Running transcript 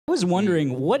I was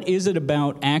wondering, what is it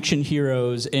about action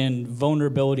heroes and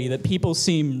vulnerability that people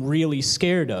seem really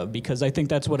scared of? Because I think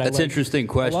that's what That's I like an interesting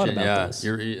question. a lot about Yeah,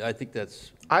 this. I think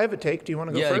that's. I have a take. Do you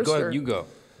want to go first? Yeah, go ahead. Or? You go.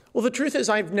 Well, the truth is,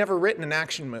 I've never written an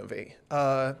action movie.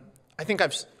 I think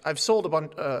I've sold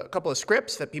a couple of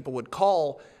scripts that people would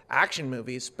call action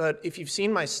movies. But if you've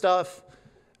seen my stuff,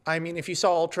 I mean, if you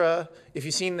saw Ultra, if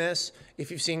you've seen this,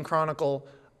 if you've seen Chronicle,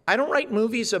 I don't write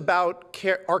movies about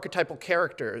archetypal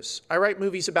characters. I write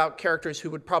movies about characters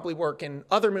who would probably work in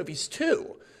other movies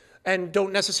too, and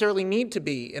don't necessarily need to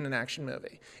be in an action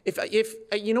movie. If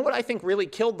you know what I think really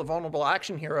killed the vulnerable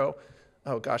action hero,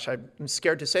 oh gosh, I'm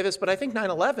scared to say this, but I think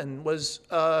 9/11 was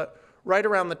right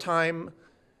around the time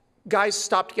guys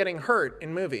stopped getting hurt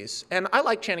in movies. And I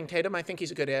like Channing Tatum. I think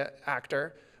he's a good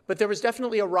actor. But there was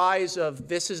definitely a rise of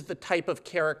this is the type of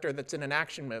character that's in an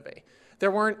action movie. There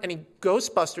weren't any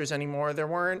Ghostbusters anymore. There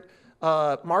weren't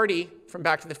Marty from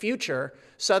Back to the Future.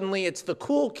 Suddenly it's the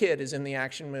cool kid is in the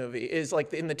action movie, is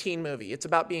like in the teen movie. It's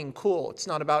about being cool. It's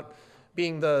not about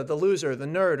being the loser, the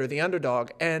nerd, or the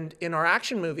underdog. And in our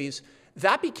action movies,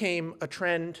 that became a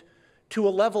trend to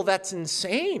a level that's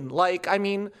insane. Like, I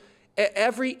mean,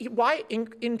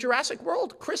 in Jurassic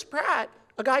World, Chris Pratt,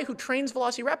 a guy who trains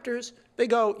velociraptors, they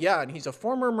go, yeah, and he's a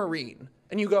former Marine.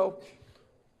 And you go,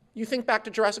 you think back to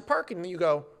Jurassic Park, and you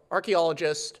go,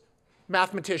 archaeologist,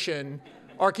 mathematician,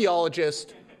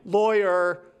 archaeologist,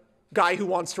 lawyer, guy who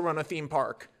wants to run a theme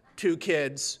park, 2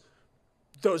 kids.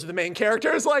 Those are the main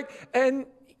characters. Like, and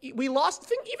we lost,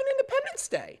 even Independence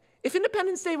Day. If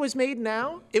Independence Day was made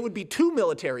now, it would be 2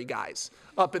 military guys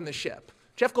up in the ship.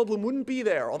 Jeff Goldblum wouldn't be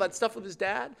there, all that stuff with his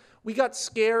dad. We got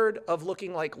scared of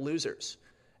looking like losers.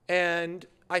 And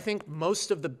I think most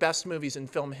of the best movies in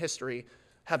film history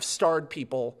have starred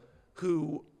people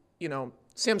who, you know,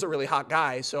 Sam's a really hot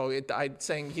guy, so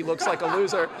saying he looks like a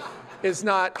loser is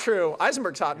not true.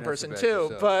 Eisenberg's hot in person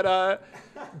too,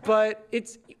 but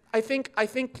it's, I think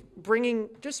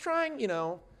trying, you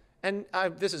know, and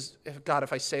this is, God,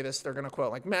 if I say this, they're gonna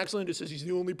quote, like, Max Landis says he's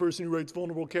the only person who writes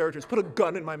vulnerable characters. Put a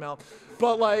gun in my mouth.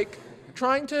 But like,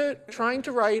 trying to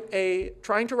write a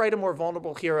more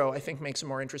vulnerable hero, I think makes a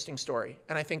more interesting story.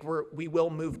 And I think we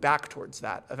will move back towards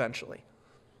that eventually.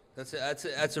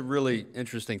 That's a really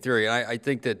interesting theory. I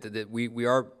think that we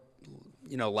are,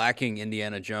 you know, lacking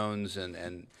Indiana Jones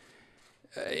and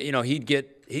you know, he'd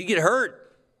get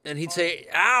hurt and he'd say,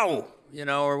 ow, you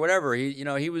know, or whatever.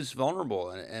 He was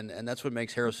vulnerable, and that's what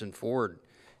makes Harrison Ford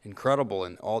incredible,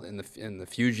 and all in the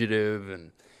Fugitive,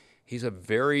 and he's a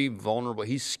very vulnerable.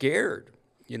 He's scared,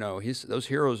 you know. Those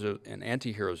heroes and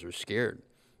anti-heroes are scared,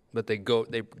 but they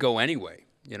go anyway,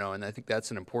 you know. And I think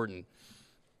that's an important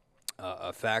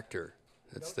a factor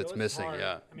that's missing. Hard.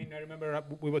 Yeah. I mean, I remember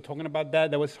we were talking about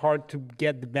that. That was hard to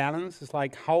get the balance. It's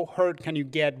like, how hurt can you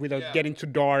get without getting too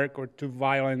dark or too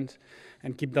violent,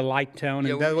 and keep the light tone?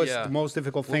 And that was the most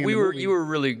difficult thing. Well, you were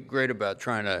really great about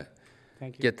trying to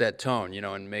get that tone, you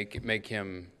know, and make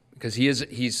him, because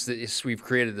we've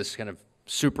created this kind of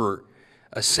super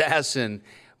assassin.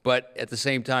 But at the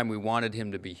same time, we wanted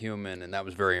him to be human, and that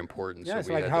was very important. Yeah, so it's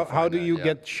like, how do you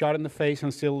get shot in the face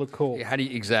and still look cool? Yeah, how do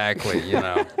you, exactly, you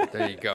know, there you go.